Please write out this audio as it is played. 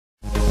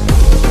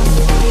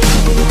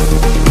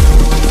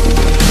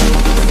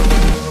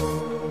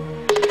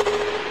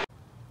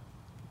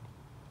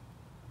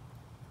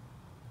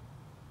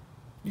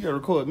You gotta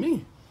record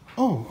me.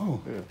 Oh.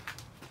 Yeah.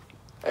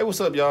 Hey,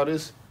 what's up, y'all?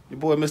 This your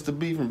boy Mr.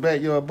 B from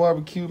Backyard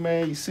BBQ,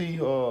 man. You see,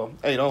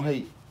 hey, don't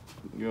hate.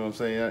 You know what I'm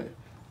saying?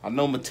 I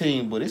know my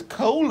team, but it's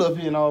cold up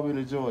here in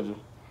Albany, Georgia.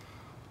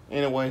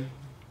 Anyway,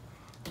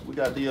 we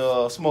got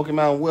the Smoky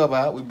Mountain Web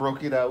out. We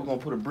broke it out. We're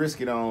gonna put a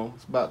brisket on.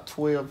 It's about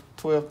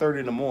 12:30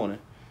 in the morning.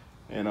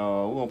 And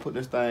we're gonna put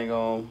this thing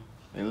on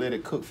and let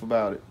it cook for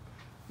about it.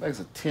 I think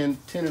it's a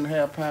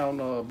 10.5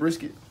 pound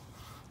brisket.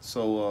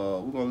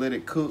 So we're gonna let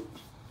it cook.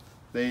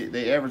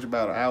 They average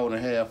about an hour and a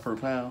half per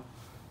pound.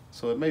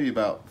 So it may be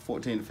about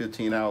 14 to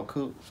 15 hour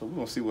cook. So we're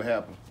gonna see what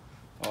happens.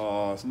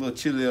 It's a little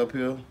chilly up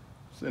here.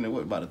 It's in the,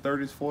 what, about the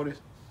 30s, 40s?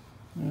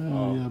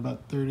 Yeah,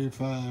 about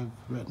 35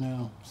 right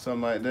now.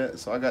 Something like that.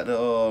 So I got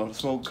the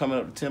smoke coming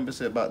up to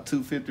temperature at about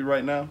 250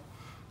 right now.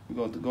 We're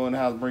going to go in the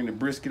house and bring the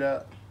brisket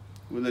out.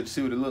 We'll let you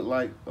see what it look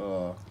like.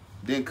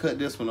 Then cut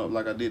this one up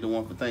like I did the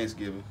one for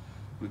Thanksgiving.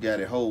 We got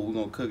it whole. We're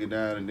going to cook it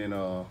down, and then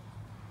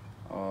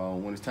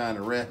when it's time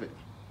to wrap it,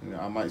 you know,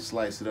 I might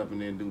slice it up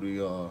and then do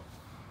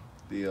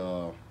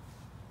the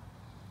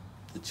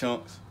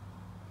chunks.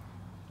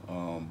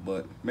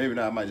 But maybe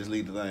not. I might just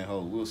leave the thing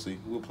whole. We'll see.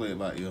 We'll play it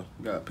by ear.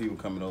 We got people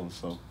coming over,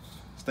 so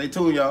stay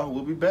tuned, y'all.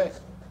 We'll be back.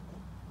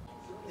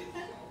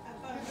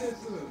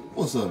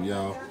 What's up,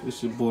 y'all?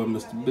 It's your boy,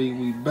 Mr. B.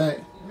 We back.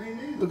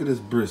 Look at this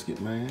brisket,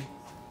 man.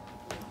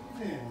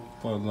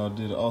 Father-in-law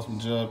did an awesome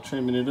job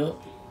trimming it up.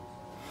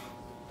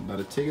 About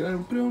to take it out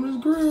and put it on this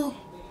grill.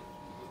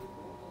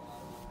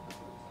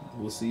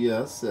 We'll see you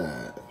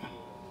outside.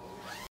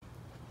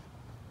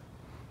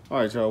 All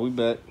right, y'all. We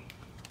back.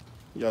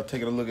 Y'all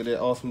taking a look at that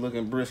awesome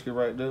looking brisket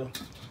right there.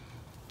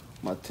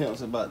 My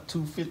temp's about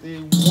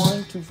 251,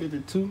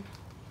 252.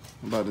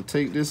 I'm about to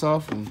take this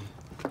off and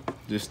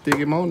just stick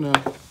him on now.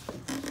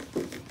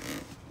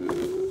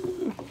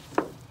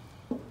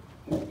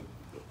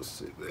 Let's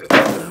see there.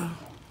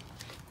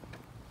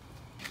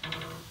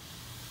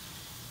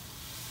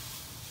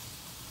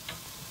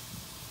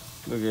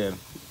 Look at him.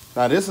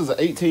 Now this is an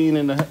 18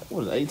 and a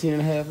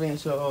half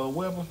inch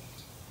Weber.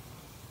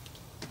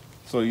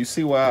 So you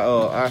see why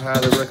I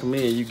highly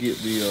recommend you get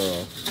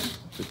the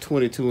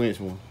 22-inch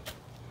one.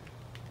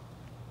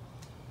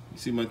 You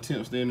see my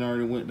temps then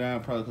already went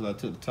down, probably because I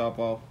took the top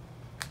off.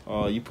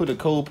 You put a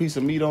cold piece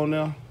of meat on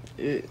there,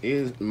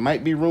 it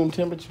might be room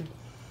temperature,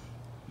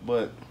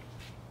 but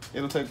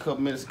it'll take a couple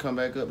minutes to come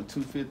back up to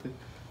 250,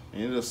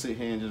 and it'll sit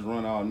here and just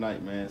run all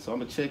night, man. So I'm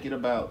gonna check it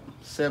about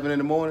 7 in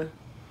the morning,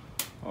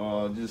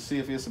 just see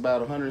if it's about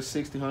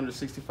 160,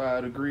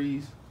 165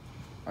 degrees.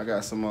 I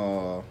got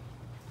some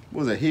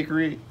what was that,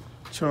 hickory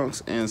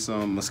chunks and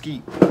some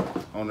mesquite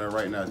on there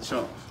right now,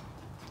 chunks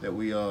that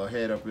we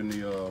had up in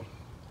the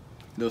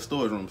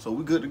storage room. So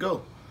we good to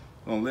go.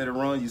 Gonna let it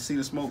run. You see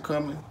the smoke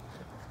coming.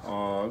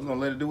 We're gonna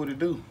let it do what it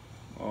do.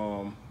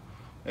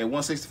 At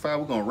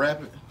 165, we're gonna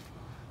wrap it.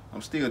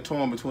 I'm still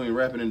torn between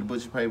wrapping in the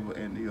butcher paper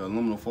and the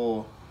aluminum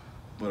foil,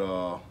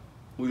 but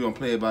we're gonna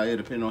play it by ear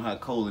depending on how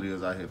cold it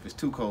is out here. If it's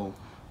too cold,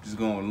 just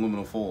go on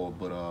aluminum foil.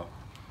 But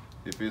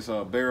if it's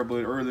bearable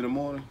early in the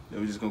morning, then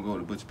we're just gonna go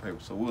with the butcher paper.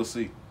 So we'll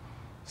see.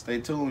 Stay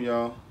tuned,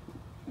 y'all.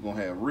 We're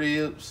gonna have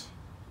ribs,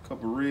 a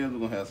couple of ribs. We're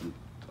gonna have some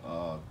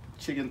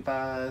chicken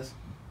thighs,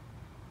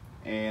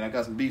 and I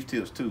got some beef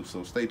tips too.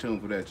 So stay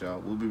tuned for that, y'all.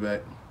 We'll be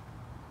back.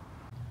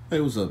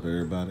 Hey, what's up,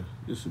 everybody?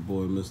 It's your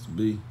boy, Mr.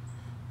 B,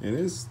 and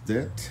it's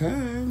that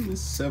time. It's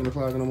 7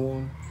 o'clock in the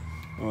morning.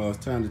 It's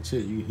time to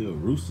check. You hear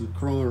roosters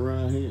crowing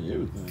around here.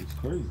 Everything's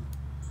crazy.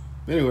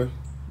 Anyway,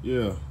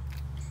 yeah.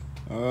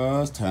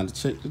 It's time to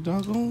check the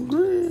doggone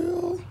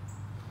grill.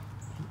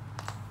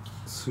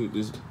 Let's see what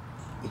this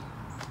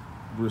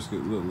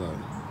brisket look like.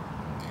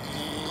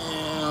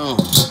 Damn.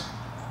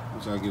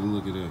 Wish I get a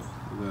look at that.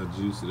 Look how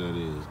juicy that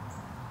is.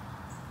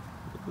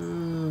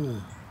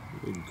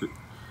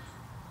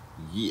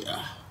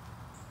 Yeah.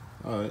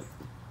 Alright.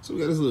 So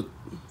we got this little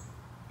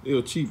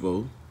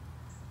cheapo,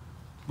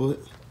 but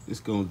it's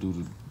gonna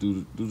do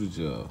the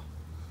job.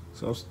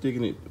 So I'm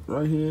sticking it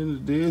right here in the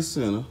dead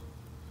center.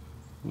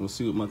 I'm gonna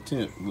see what my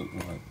temp look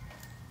like.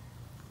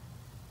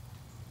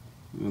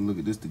 We're gonna look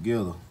at this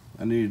together.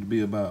 I need it to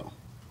be about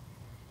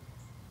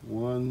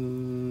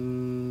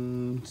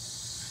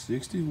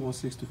 160,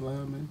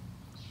 165 maybe.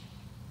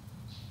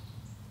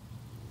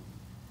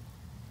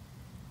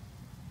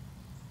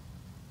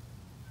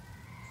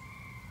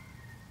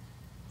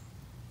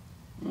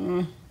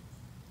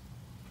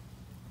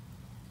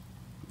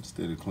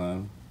 Steady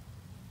climbing.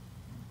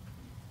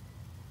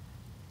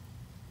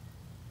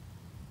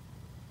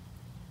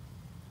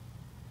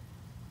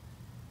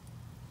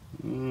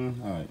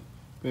 Alright.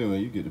 Anyway,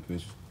 you get the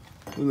picture.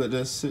 We'll let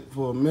that sit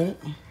for a minute.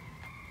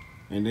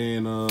 And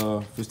then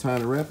if it's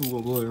time to wrap it,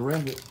 we'll go ahead and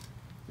wrap it.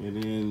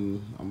 And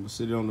then I'm gonna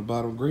sit it on the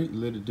bottom grate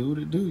and let it do what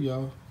it do,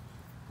 y'all.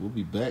 We'll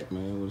be back,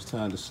 man, when it's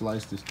time to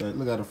slice this thing.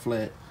 Look how the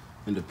flat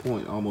and the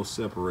point almost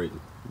separating.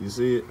 You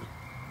see it?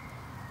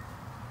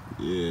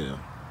 Yeah.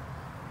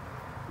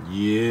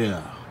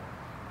 Yeah.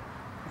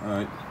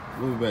 Alright,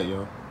 we'll be back,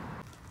 y'all.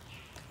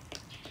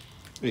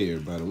 Hey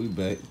everybody, we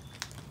back.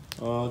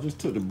 Just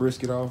took the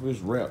brisket off, it's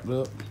wrapped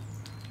up.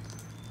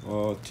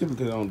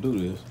 Typically I don't do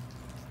this.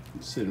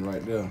 It's sitting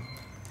right there.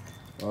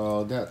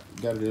 Got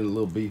it in a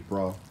little beef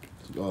broth.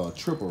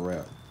 Triple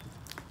wrap,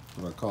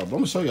 what I call it. But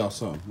I'm gonna show y'all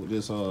something with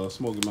this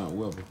Smoky Mountain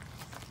Weber.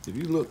 If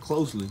you look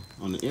closely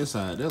on the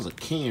inside, there's a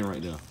can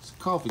right there. It's a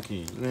coffee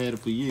can. I had it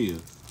for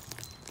years.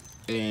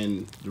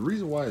 And the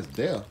reason why it's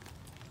there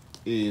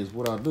is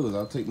what I'll do is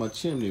I'll take my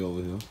chimney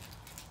over here,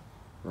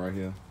 right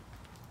here,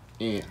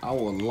 and I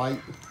will light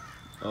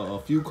a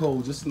few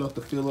coals, just enough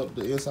to fill up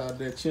the inside of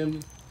that chimney.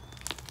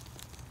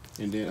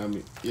 And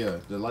then,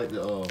 to light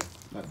the,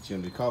 not the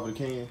chimney, the coffee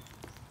can.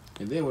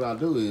 And then what I'll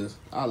do is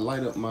I'll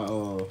light up my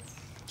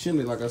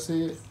chimney, like I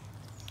said,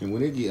 and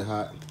when it get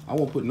hot, I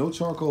won't put no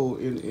charcoal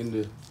in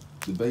the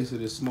base of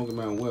this Smoky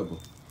Mountain Weber.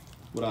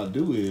 What I'll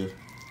do is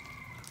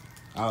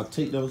I'll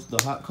take the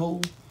hot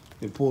coals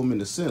and pour them in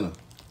the center.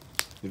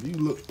 If you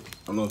look,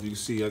 I don't know if you can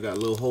see, I got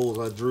little holes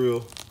I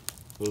drill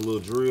with a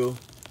little drill.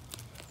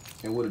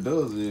 And what it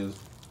does is,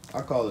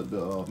 I call it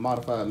the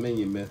modified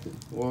minion method.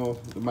 Well,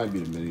 it might be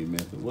the minion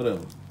method,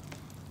 whatever.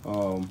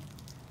 And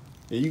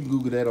you can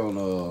Google that on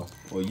or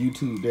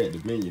YouTube that, the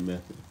minion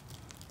method,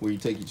 where you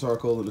take your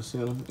charcoal in the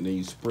center and then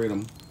you spread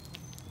them,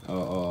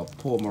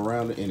 pour them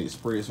around it, and it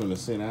spreads from the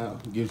center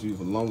out. It gives you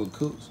longer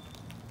cooks.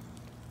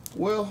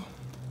 Well,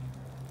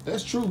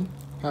 that's true.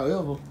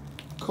 However,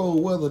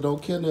 cold weather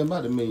don't care nothing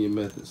about the minion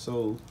method.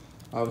 So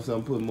obviously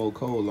I'm putting more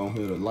coal on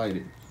here to light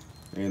it,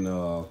 and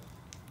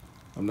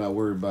I'm not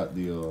worried about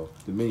the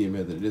minion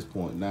method at this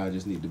point. Now I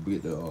just need to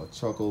get the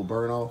charcoal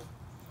burn off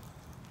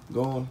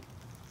going,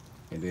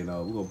 and then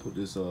we're gonna put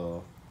this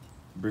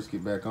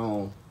brisket back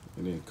on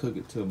and then cook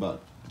it to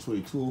about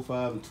between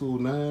 205 and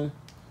 209,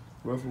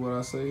 roughly what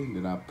I say.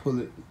 Then I pull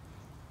it,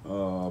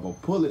 I'm gonna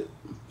pull it,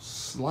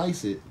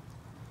 slice it,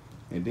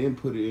 and then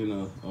put it in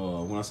a,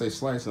 when I say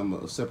slice, I'm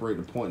gonna separate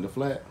the point and the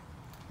flat,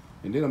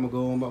 and then I'm gonna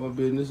go on about my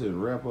business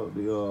and wrap up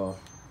the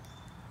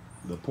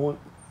point,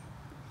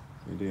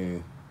 and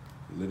then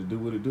let it do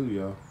what it do,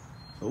 y'all.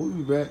 So we'll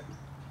be back,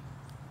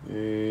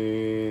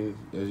 and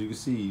as you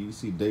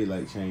see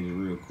daylight changing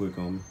real quick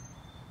on me.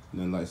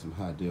 Nothing like some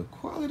high def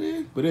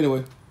quality. But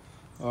anyway,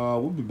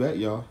 we'll be back,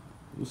 y'all.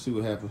 We'll see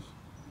what happens.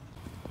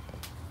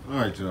 All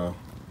right, y'all.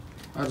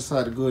 I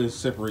decided to go ahead and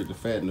separate the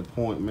fat and the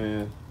point,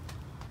 man.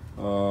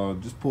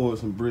 Just poured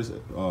some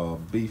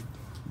beef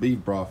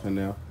broth in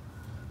there,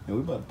 and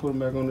we about to put them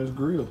back on this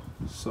grill.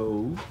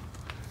 So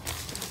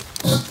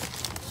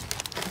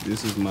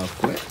this is my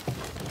flat.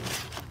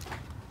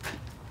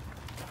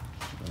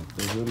 I'll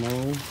put them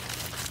on,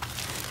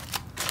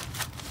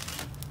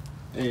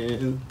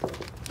 and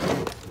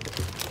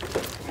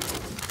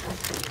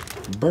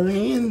burn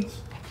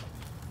ends,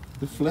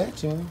 the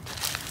flat, y'all.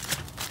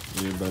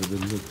 Everybody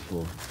been looking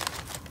for.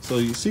 So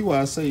you see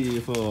why I say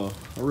if I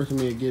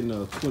recommend getting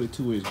a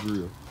 22-inch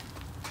grill,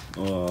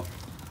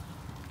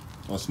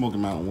 or Smoky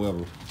Mountain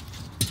Weber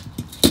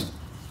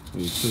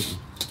when you're cooking.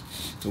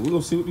 So we're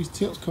gonna see what these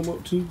temps come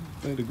up to.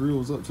 I think the grill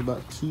was up to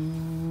about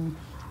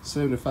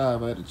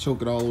 275. I had to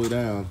choke it all the way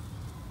down,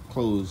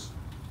 close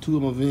 2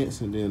 of my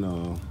vents, and then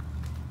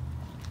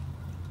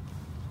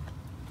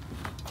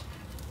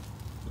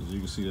as you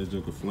can see, that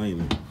joker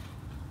flaming.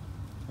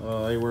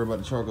 I ain't worried about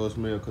the charcoal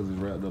smell because it's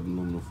wrapped up in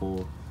aluminum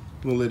foil.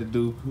 I'm gonna let it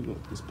do.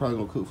 It's probably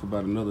gonna cook for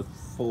about another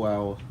 4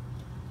 hours.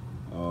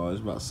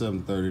 It's about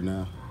 7:30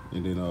 now,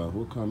 and then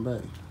we'll come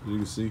back. You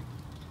can see.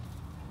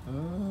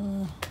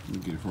 Let me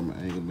get it from an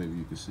angle, maybe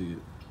you can see it.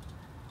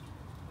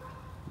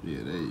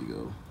 Yeah, there you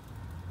go.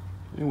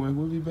 Anyway,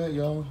 we'll be back,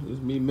 y'all.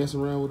 It's me messing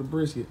around with a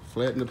brisket,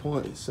 flatten the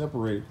point,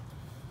 separate it.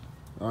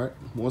 All right,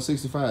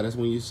 165. That's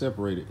when you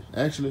separate it.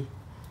 Actually,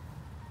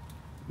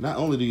 not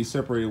only do you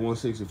separate it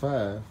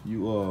 165, you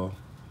go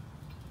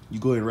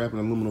ahead and wrap it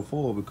in aluminum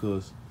foil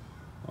because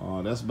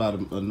that's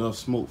about enough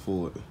smoke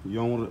for it. You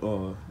don't want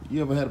to.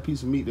 You ever had a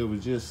piece of meat that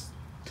was just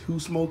too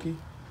smoky?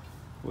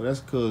 Well,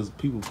 that's because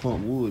people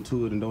pump wood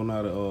to it and don't know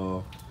how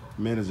to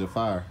manage the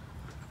fire,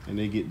 and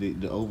they get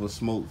the over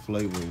smoked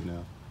flavor in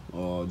there.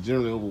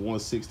 Generally over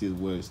 160 is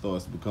where it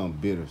starts to become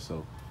bitter.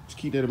 So just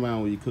keep that in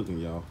mind when you're cooking,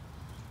 y'all.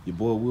 Your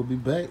boy will be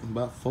back in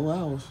about 4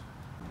 hours.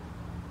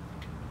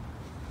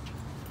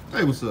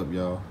 Hey, what's up,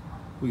 y'all?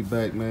 We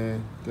back,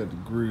 man. Got the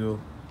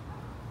grill.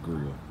 The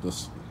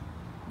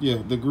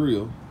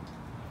grill.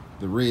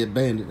 The Red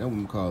Bandit, that's what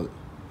I'm call it.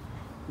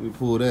 Let me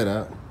pull that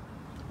out.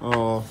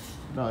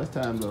 No, it's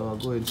time to go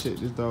ahead and check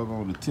this dog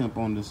on the temp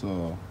on this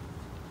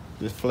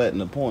flatten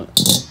the point.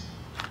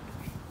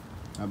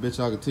 I bet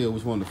y'all can tell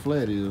which one the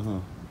flat is, huh?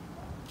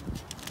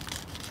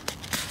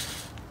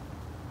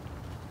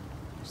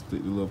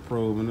 Stick the little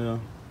probe in there.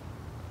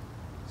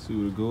 See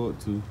what it go up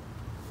to.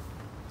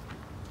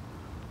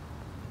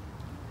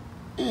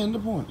 And the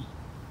point.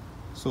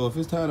 So if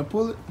it's time to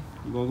pull it,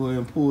 we're gonna go ahead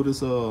and pull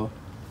this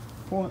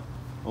point.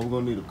 Or we're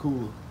gonna need a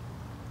cooler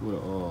with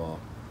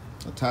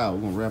a towel.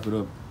 We're gonna wrap it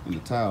up in the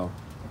towel.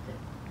 Okay.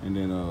 And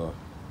then we're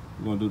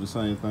gonna do the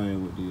same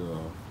thing with the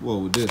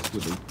with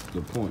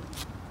the point.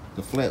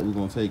 The flat we're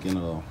gonna take and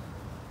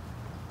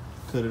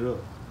cut it up.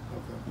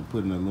 Okay. And put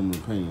it in an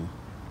aluminum pan.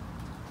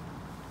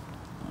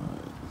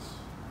 Alright.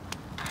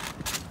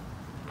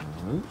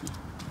 Alright.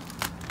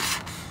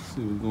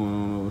 See what's going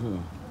on over here.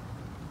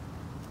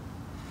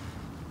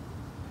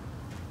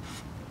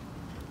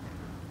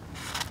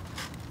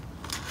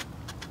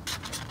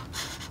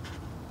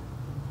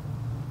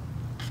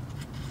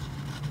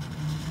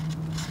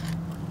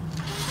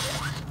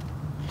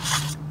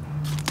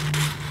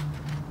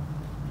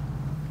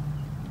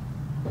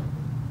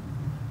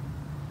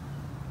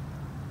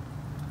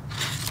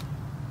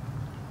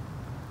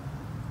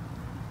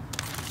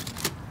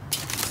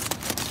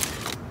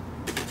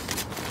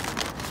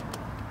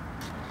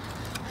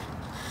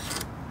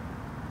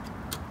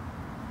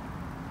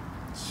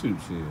 Shoot,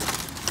 shit.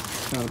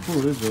 Trying to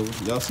pull this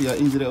over. Y'all see how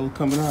easy that was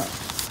coming out?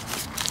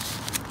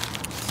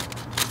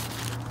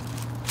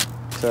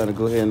 Trying to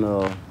go ahead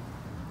and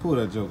pull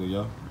that joker,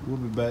 y'all. We'll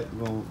be back.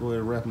 We're gonna go ahead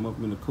and wrap him up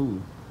in the cooler.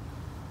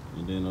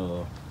 And then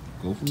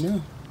go from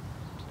there.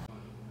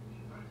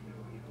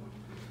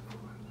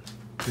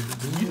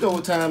 You know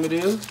what time it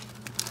is.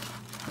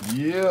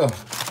 Yeah.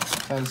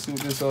 Trying to see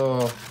what this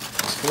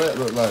flat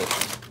look like.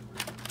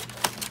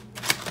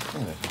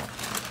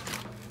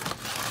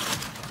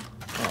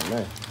 Oh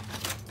man.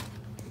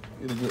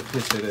 Get a good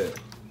picture of that.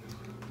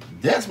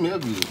 That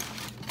smells good.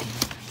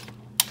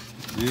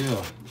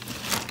 Yeah.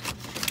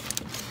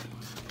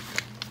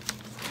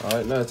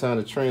 Alright, now it's time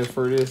to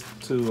transfer this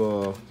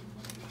to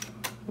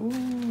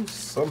ooh,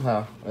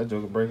 somehow that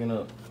joker breaking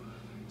up.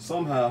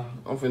 Somehow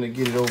I'm finna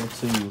get it over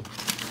to the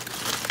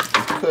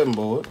cutting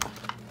board.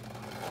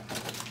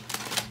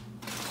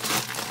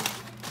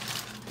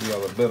 Give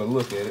y'all a better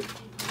look at it.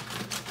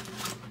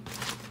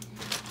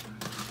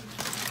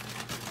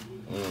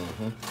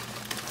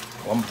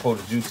 Well, I'm gonna pull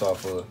the juice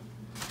off of it.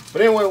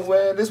 But anyway,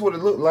 well, this is what it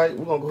looked like.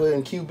 We're gonna go ahead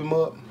and cube him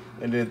up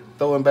and then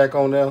throw him back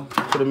on there.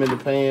 Put him in the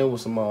pan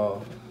with some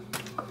old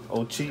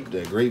cheap,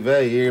 that great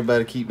value.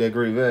 Everybody keep that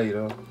great value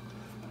though.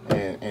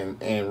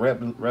 And wrap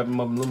them up in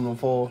aluminum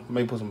foil.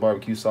 Maybe put some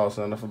barbecue sauce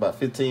on there for about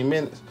 15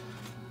 minutes.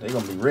 They're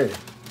gonna be ready.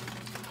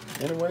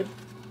 Anyway,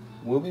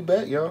 we'll be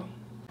back, y'all.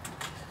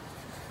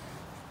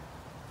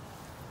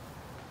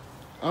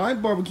 All right,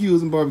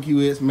 barbecuers and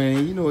barbecuettes,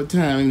 man. You know what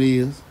time it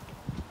is.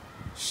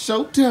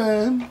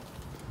 Showtime. I'm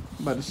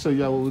about to show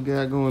y'all what we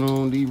got going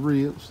on with these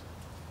ribs.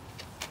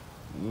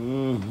 I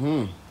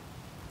don't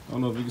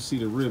know if you can see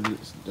the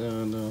riblets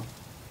down there.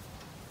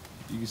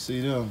 You can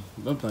see them.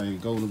 Them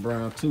things golden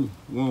brown too.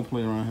 We won't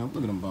play around here.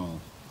 Look at them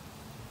bones.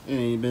 It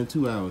ain't been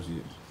 2 hours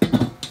yet.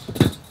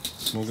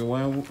 Smoky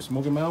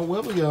Mountain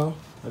Weber, y'all.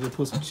 I just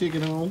put some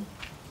chicken on.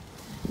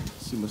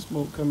 See my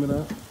smoke coming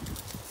out.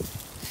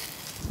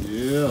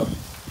 Yeah.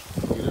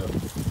 Look at that.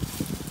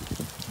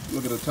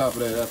 Look at the top of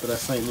that after that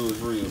St. Louis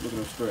rib. Look at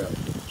them straps.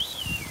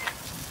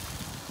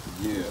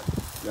 Yeah.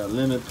 Got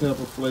lemon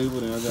pepper flavor,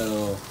 and I got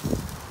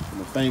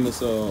my famous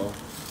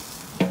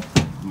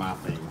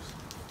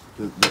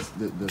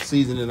the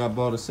seasoning I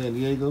bought in San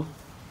Diego.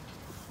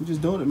 We're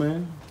just doing it,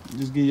 man.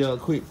 Just give y'all a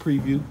quick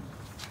preview.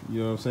 You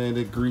know what I'm saying?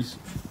 That grease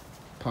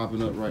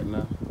popping up right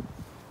now.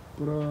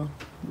 But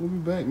we'll be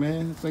back,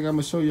 man. I think I'm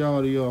gonna show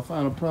y'all the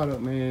final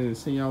product, man, and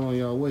send y'all on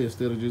y'all way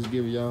instead of just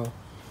giving y'all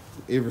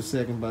every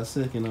second by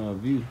second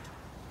view.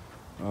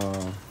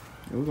 And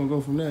we're gonna go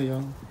from there,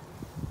 y'all.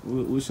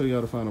 We'll show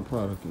y'all the final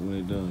product and when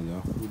it's done,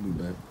 y'all. We'll be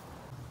back.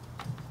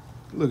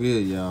 Look here,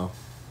 y'all.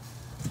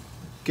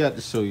 Got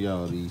to show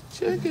y'all these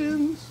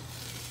chickens.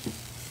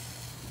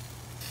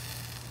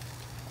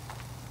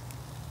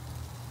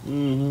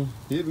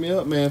 Hit me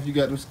up, man, if you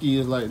got them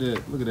skills like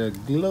that. Look at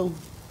that glow.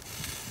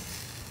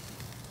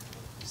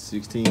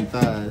 16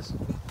 thighs.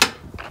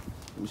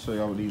 Let me show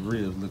y'all what these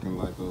ribs looking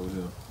like over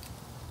here.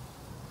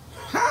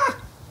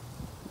 Ha!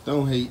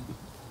 Don't hate.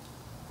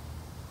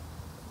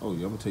 Oh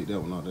yeah, I'm gonna take that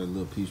one out, that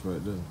little piece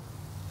right there.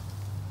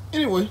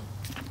 Anyway,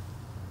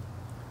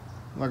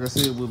 like I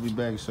said, we'll be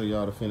back and show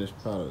y'all the finished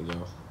product,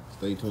 y'all.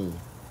 Stay tuned.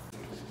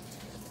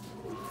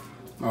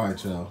 All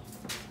right, y'all.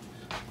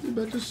 We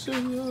about to show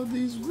y'all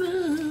these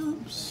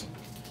ribs.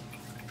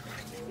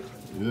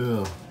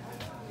 Yeah.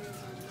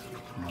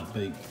 My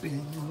baked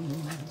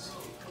beans,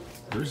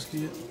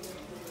 brisket,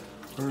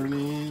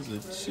 purlins, the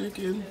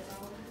chicken.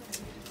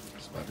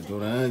 It's about to go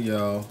down,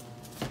 y'all.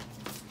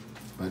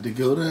 About to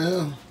go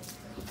down.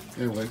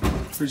 Anyway,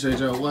 appreciate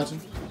y'all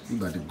watching. We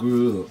about to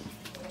grill up.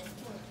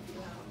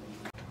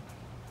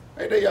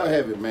 Hey, there y'all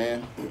have it,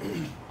 man.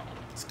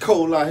 It's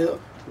cold out here.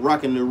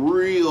 Rocking the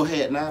real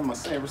hat now, my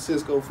San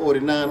Francisco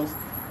 49ers.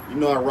 You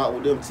know I rock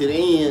with them to the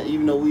end,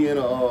 even though we in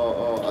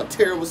a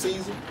terrible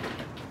season.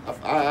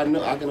 I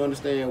know I can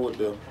understand what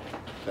the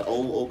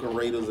old Oakland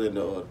Raiders and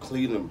the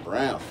Cleveland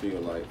Browns feel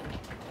like.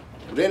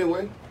 But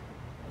anyway,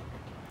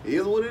 it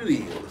is what it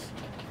is.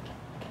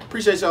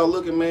 Appreciate y'all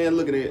looking, man.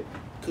 Looking at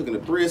cooking the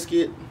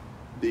brisket,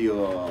 the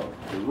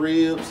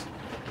ribs,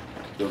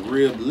 the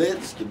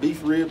riblets, the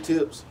beef rib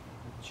tips.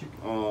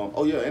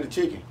 Oh yeah, and the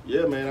chicken.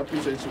 Yeah, man, I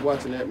appreciate you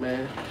watching that,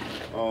 man.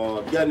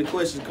 If you got any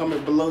questions,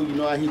 comment below. You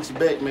know I hit you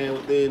back, man,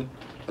 within,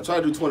 I try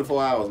to do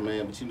 24 hours,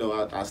 man, but you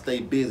know I stay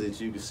busy, as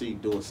you can see,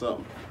 doing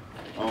something.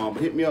 But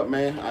hit me up,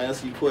 man. I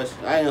answer your questions.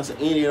 I answer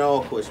any and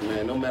all questions,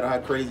 man. No matter how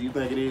crazy you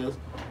think it is,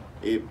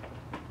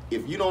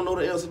 if you don't know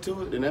the answer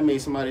to it, then that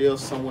means somebody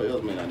else somewhere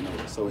else may not know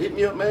it. So hit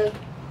me up, man.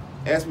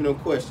 Ask me them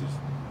questions.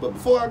 But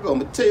before I go, I'm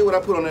gonna tell you what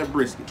I put on that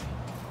brisket.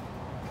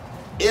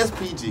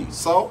 SPG,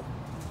 salt,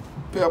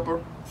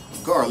 pepper,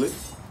 garlic,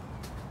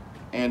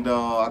 and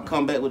I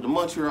come back with the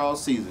Montreal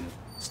seasoning,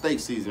 steak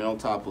seasoning on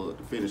top of it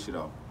to finish it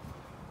off.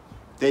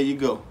 There you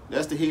go.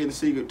 That's the hidden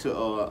secret to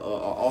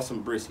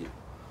awesome brisket.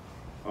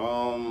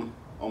 On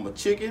my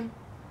chicken,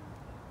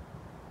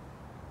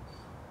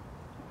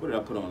 what did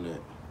I put on that?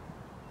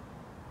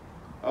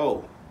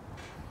 Oh,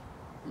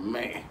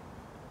 man.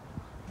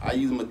 I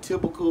use my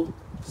typical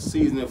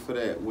seasoning for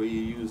that, where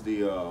you use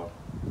the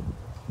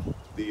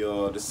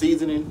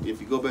seasoning.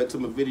 If you go back to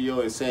my video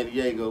in San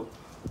Diego,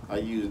 I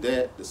use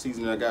that, the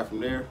seasoning I got from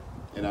there,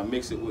 and I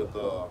mix it with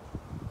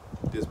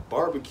this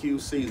barbecue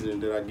seasoning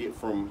that I get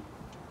from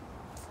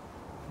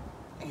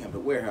the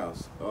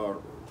warehouse,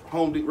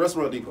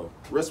 Restaurant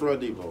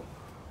Depot,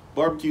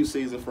 barbecue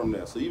seasoning from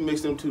there. So you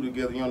mix them two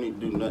together, you don't need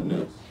to do nothing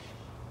else.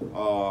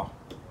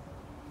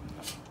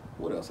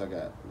 What else I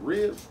got?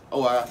 Ribs.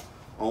 Oh,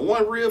 on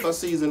one rib I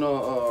season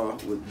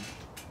with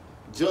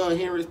John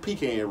Henry's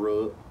pecan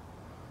rub.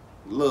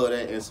 Love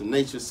that, and some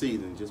nature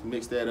seasoning. Just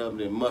mix that up and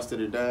then mustard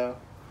it down.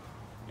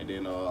 And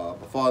then my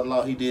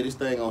father-in-law, he did his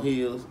thing on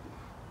his.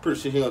 Pretty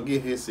sure he gonna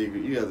get his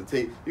secret. You gotta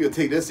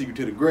take that secret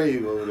to the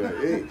grave over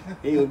there.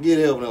 He ain't gonna get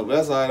help no. But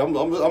that's all right. I'm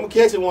gonna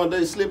catch it one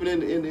day slipping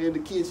in the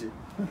kitchen.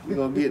 We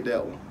gonna get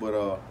that one.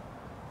 But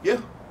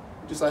yeah,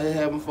 just out here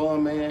having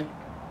fun, man.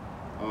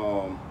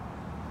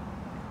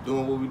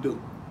 Doing what we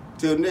do.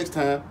 Till next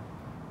time,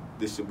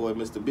 this your boy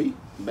Mr. B,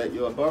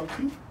 Backyard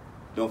BBQ.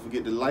 Don't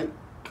forget to like,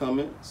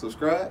 comment,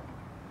 subscribe,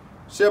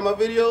 share my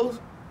videos.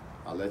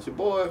 I'll let your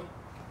boy.